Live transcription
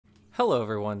Hello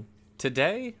everyone.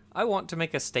 Today, I want to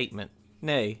make a statement,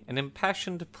 nay, an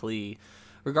impassioned plea,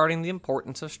 regarding the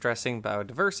importance of stressing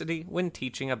biodiversity when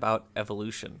teaching about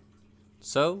evolution.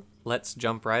 So, let's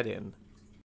jump right in.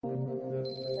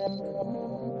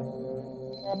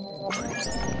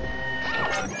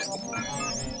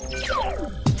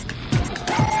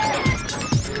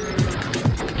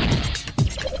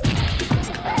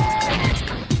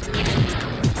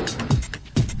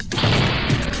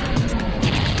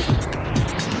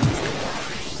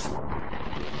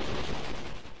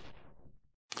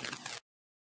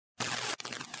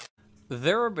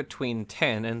 There are between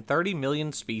 10 and 30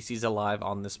 million species alive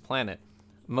on this planet.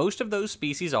 Most of those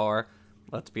species are,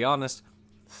 let's be honest,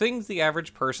 things the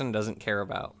average person doesn't care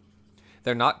about.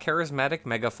 They're not charismatic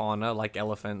megafauna like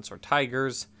elephants or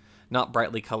tigers, not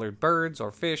brightly colored birds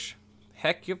or fish.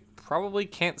 Heck, you probably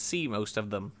can't see most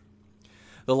of them.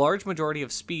 The large majority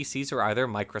of species are either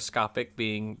microscopic,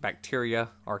 being bacteria,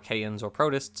 archaeans, or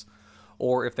protists,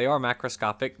 or if they are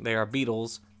macroscopic, they are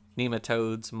beetles,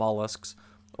 nematodes, mollusks,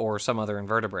 or some other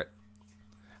invertebrate.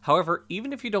 However,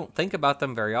 even if you don't think about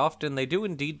them very often, they do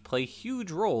indeed play huge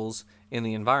roles in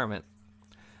the environment.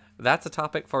 That's a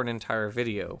topic for an entire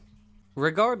video.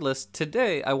 Regardless,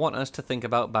 today I want us to think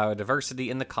about biodiversity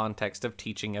in the context of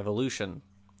teaching evolution.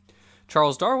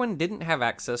 Charles Darwin didn't have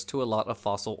access to a lot of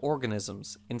fossil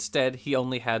organisms. Instead, he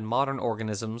only had modern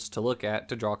organisms to look at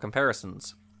to draw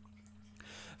comparisons.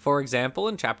 For example,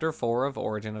 in Chapter 4 of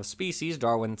Origin of Species,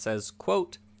 Darwin says,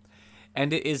 quote,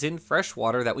 "And it is in fresh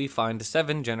water that we find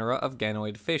 7 genera of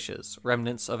ganoid fishes,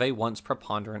 remnants of a once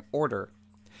preponderant order.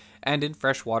 And in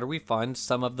fresh water we find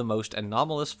some of the most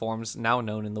anomalous forms now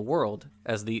known in the world,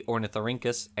 as the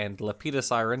Ornithorhynchus and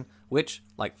Lepidosiren, which,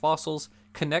 like fossils,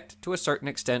 connect to a certain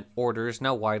extent orders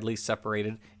now widely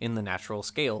separated in the natural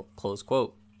scale." Close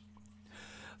quote.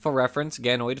 For reference,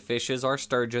 ganoid fishes are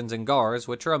sturgeons and gars,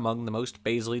 which are among the most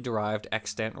basally derived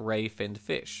extant ray-finned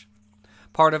fish.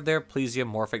 Part of their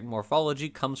plesiomorphic morphology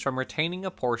comes from retaining a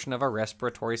portion of a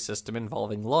respiratory system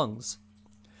involving lungs.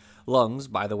 Lungs,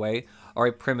 by the way, are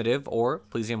a primitive or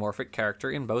plesiomorphic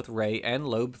character in both ray and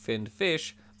lobe-finned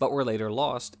fish, but were later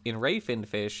lost in ray-finned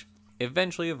fish,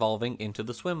 eventually evolving into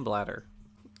the swim bladder.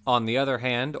 On the other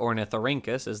hand,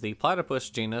 Ornithorhynchus is the platypus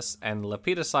genus, and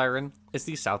Lepidosiren is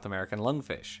the South American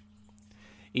lungfish.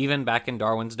 Even back in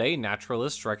Darwin's day,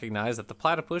 naturalists recognized that the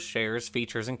platypus shares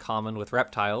features in common with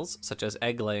reptiles, such as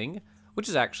egg-laying, which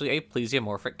is actually a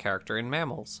plesiomorphic character in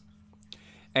mammals.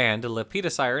 And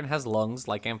Lepidosiren has lungs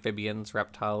like amphibians,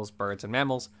 reptiles, birds, and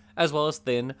mammals, as well as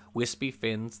thin, wispy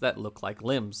fins that look like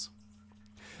limbs.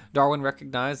 Darwin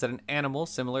recognized that an animal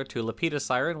similar to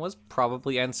Lepidosiren was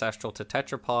probably ancestral to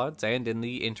tetrapods, and in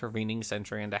the intervening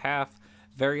century and a half,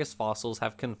 various fossils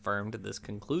have confirmed this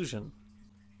conclusion.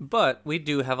 But we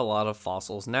do have a lot of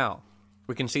fossils now.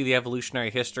 We can see the evolutionary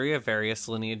history of various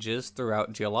lineages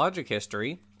throughout geologic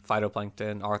history,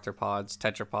 phytoplankton, arthropods,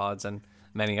 tetrapods, and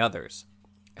many others.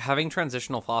 Having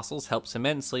transitional fossils helps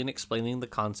immensely in explaining the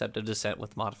concept of descent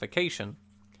with modification.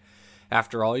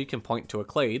 After all, you can point to a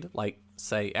clade, like,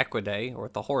 say, Equidae, or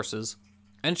the horses,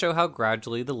 and show how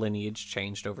gradually the lineage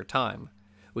changed over time.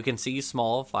 We can see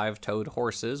small 5-toed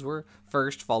horses were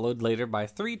first followed later by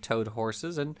 3-toed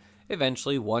horses, and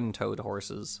eventually 1-toed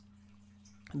horses.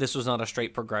 This was not a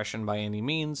straight progression by any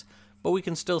means, but we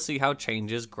can still see how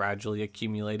changes gradually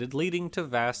accumulated, leading to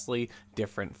vastly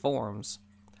different forms.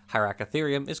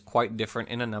 Hyracotherium is quite different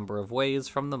in a number of ways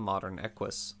from the modern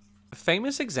equus.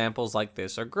 Famous examples like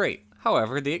this are great.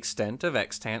 However, the extent of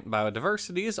extant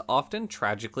biodiversity is often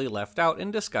tragically left out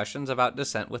in discussions about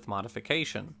descent with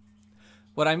modification.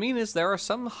 What I mean is there are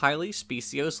some highly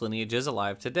speciose lineages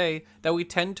alive today that we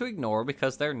tend to ignore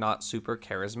because they're not super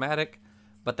charismatic,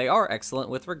 but they are excellent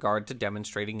with regard to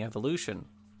demonstrating evolution.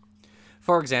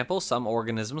 For example, some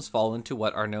organisms fall into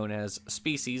what are known as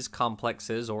species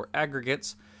complexes or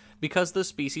aggregates because the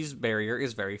species barrier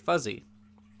is very fuzzy.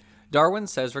 Darwin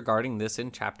says regarding this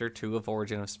in Chapter 2 of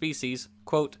Origin of Species,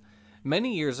 quote,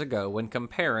 "Many years ago, when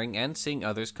comparing and seeing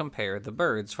others compare the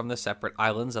birds from the separate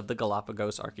islands of the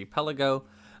Galapagos archipelago,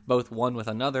 both one with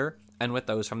another and with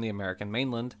those from the American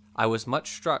mainland, I was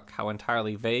much struck how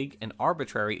entirely vague and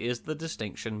arbitrary is the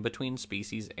distinction between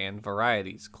species and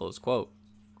varieties." Close quote.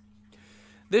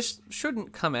 This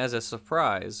shouldn't come as a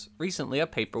surprise. Recently, a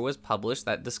paper was published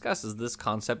that discusses this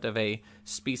concept of a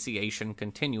speciation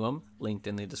continuum, linked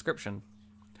in the description.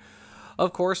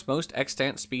 Of course, most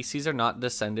extant species are not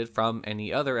descended from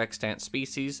any other extant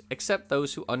species, except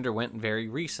those who underwent very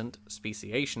recent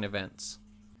speciation events.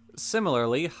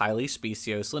 Similarly, highly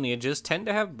speciose lineages tend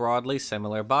to have broadly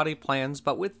similar body plans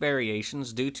but with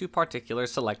variations due to particular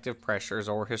selective pressures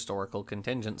or historical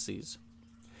contingencies.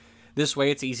 This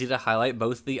way, it's easy to highlight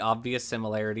both the obvious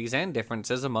similarities and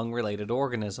differences among related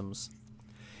organisms.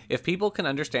 If people can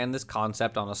understand this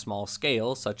concept on a small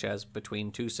scale, such as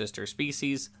between two sister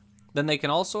species, then they can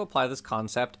also apply this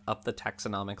concept up the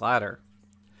taxonomic ladder.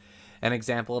 An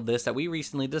example of this that we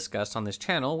recently discussed on this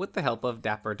channel with the help of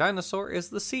Dapper Dinosaur is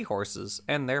the seahorses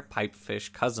and their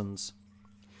pipefish cousins.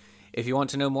 If you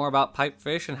want to know more about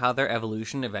pipefish and how their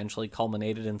evolution eventually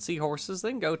culminated in seahorses,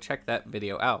 then go check that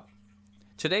video out.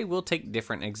 Today we'll take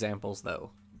different examples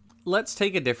though. Let's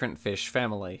take a different fish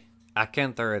family,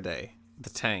 Acanthuridae, the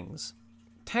tangs.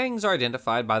 Tangs are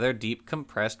identified by their deep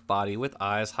compressed body with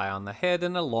eyes high on the head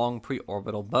and a long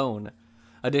preorbital bone.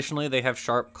 Additionally, they have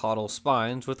sharp caudal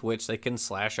spines with which they can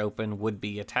slash open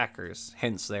would-be attackers,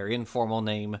 hence their informal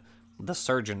name, the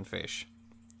surgeonfish.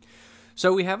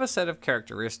 So we have a set of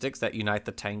characteristics that unite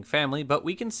the tang family, but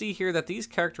we can see here that these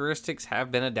characteristics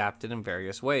have been adapted in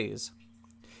various ways.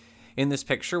 In this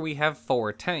picture, we have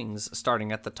 4 tangs,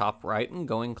 starting at the top right and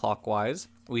going clockwise.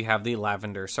 We have the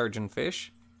lavender surgeonfish,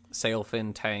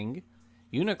 sailfin tang,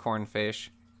 unicorn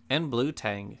fish, and blue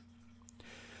tang.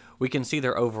 We can see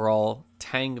their overall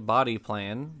tang body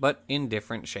plan, but in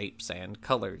different shapes and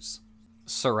colors.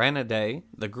 Serranidae,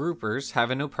 the groupers,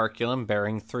 have an operculum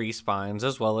bearing 3 spines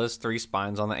as well as 3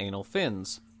 spines on the anal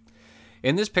fins.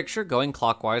 In this picture, going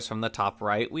clockwise from the top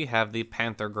right, we have the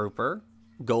panther grouper,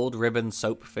 gold ribbon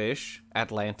soapfish,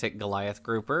 Atlantic Goliath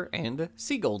grouper, and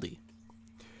sea goldie.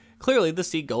 Clearly, the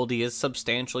sea goldie is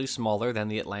substantially smaller than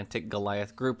the Atlantic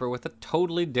Goliath grouper with a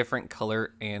totally different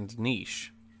color and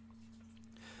niche.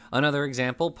 Another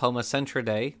example,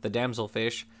 Pomacentridae, the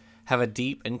damselfish, have a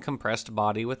deep and compressed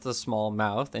body with a small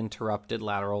mouth, interrupted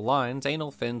lateral lines,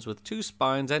 anal fins with 2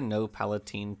 spines, and no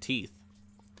palatine teeth.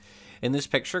 In this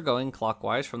picture, going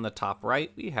clockwise from the top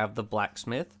right, we have the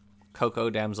blacksmith, cocoa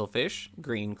damselfish,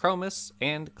 green chromis,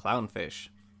 and clownfish.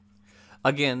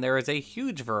 Again, there is a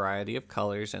huge variety of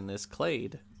colors in this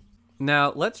clade.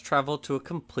 Now, let's travel to a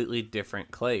completely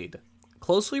different clade.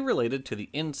 Closely related to the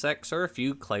insects are a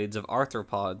few clades of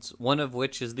arthropods, one of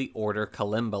which is the order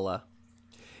Collembola.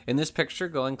 In this picture,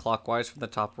 going clockwise from the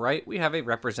top right, we have a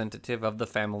representative of the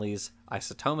families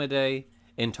Isotomidae,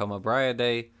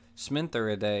 Entomobriidae,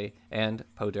 Sminthuridae, and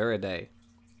Poduridae.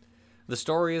 The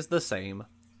story is the same.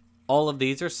 All of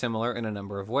these are similar in a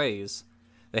number of ways.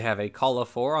 They have a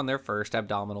caulophore on their first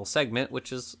abdominal segment,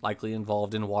 which is likely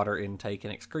involved in water intake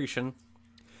and excretion,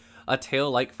 a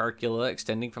tail-like furcula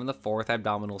extending from the 4th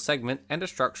abdominal segment, and a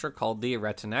structure called the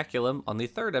retinaculum on the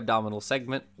 3rd abdominal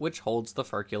segment, which holds the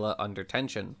furcula under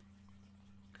tension.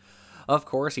 Of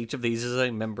course, each of these is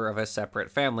a member of a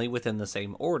separate family within the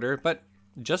same order, but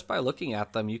just by looking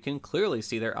at them, you can clearly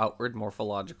see their outward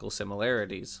morphological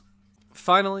similarities.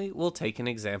 Finally, we'll take an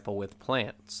example with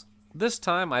plants. This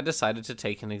time, I decided to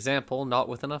take an example not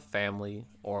within a family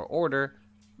or order,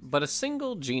 but a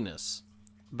single genus,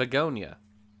 Begonia.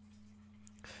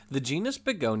 The genus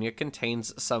Begonia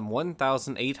contains some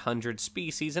 1,800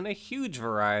 species and a huge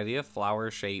variety of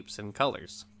flower shapes and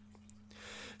colors.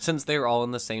 Since they are all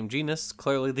in the same genus,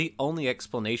 clearly the only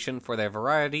explanation for their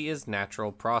variety is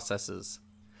natural processes,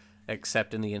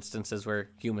 except in the instances where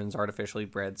humans artificially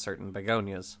bred certain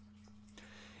begonias.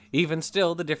 Even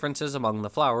still, the differences among the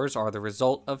flowers are the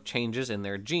result of changes in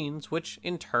their genes, which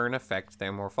in turn affect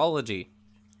their morphology.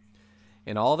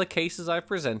 In all the cases I've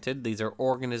presented, these are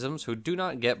organisms who do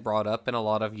not get brought up in a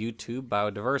lot of YouTube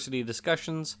biodiversity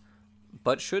discussions,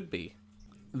 but should be.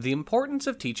 The importance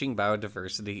of teaching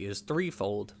biodiversity is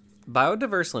threefold.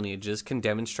 Biodiverse lineages can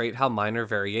demonstrate how minor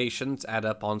variations add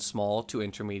up on small to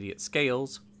intermediate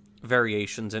scales.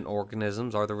 Variations in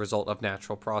organisms are the result of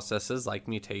natural processes like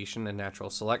mutation and natural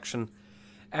selection,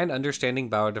 and understanding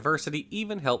biodiversity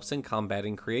even helps in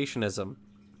combating creationism.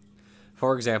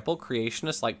 For example,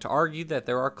 creationists like to argue that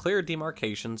there are clear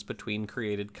demarcations between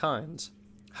created kinds.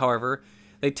 However,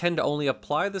 they tend to only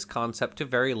apply this concept to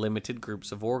very limited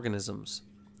groups of organisms.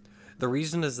 The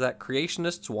reason is that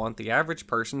creationists want the average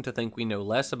person to think we know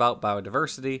less about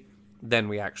biodiversity than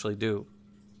we actually do.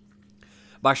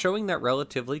 By showing that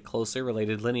relatively closely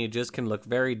related lineages can look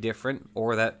very different,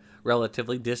 or that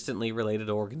relatively distantly related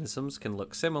organisms can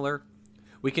look similar,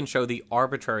 we can show the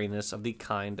arbitrariness of the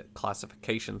kind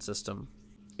classification system.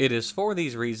 It is for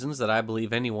these reasons that I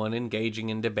believe anyone engaging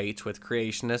in debates with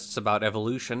creationists about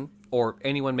evolution, or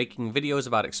anyone making videos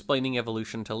about explaining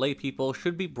evolution to laypeople,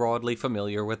 should be broadly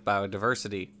familiar with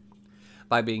biodiversity.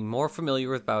 By being more familiar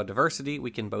with biodiversity,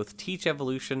 we can both teach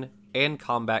evolution and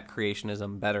combat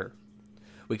creationism better.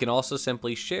 We can also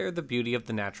simply share the beauty of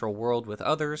the natural world with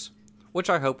others, which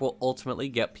I hope will ultimately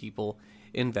get people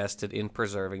invested in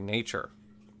preserving nature.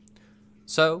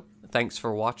 So, thanks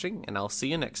for watching, and I'll see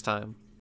you next time.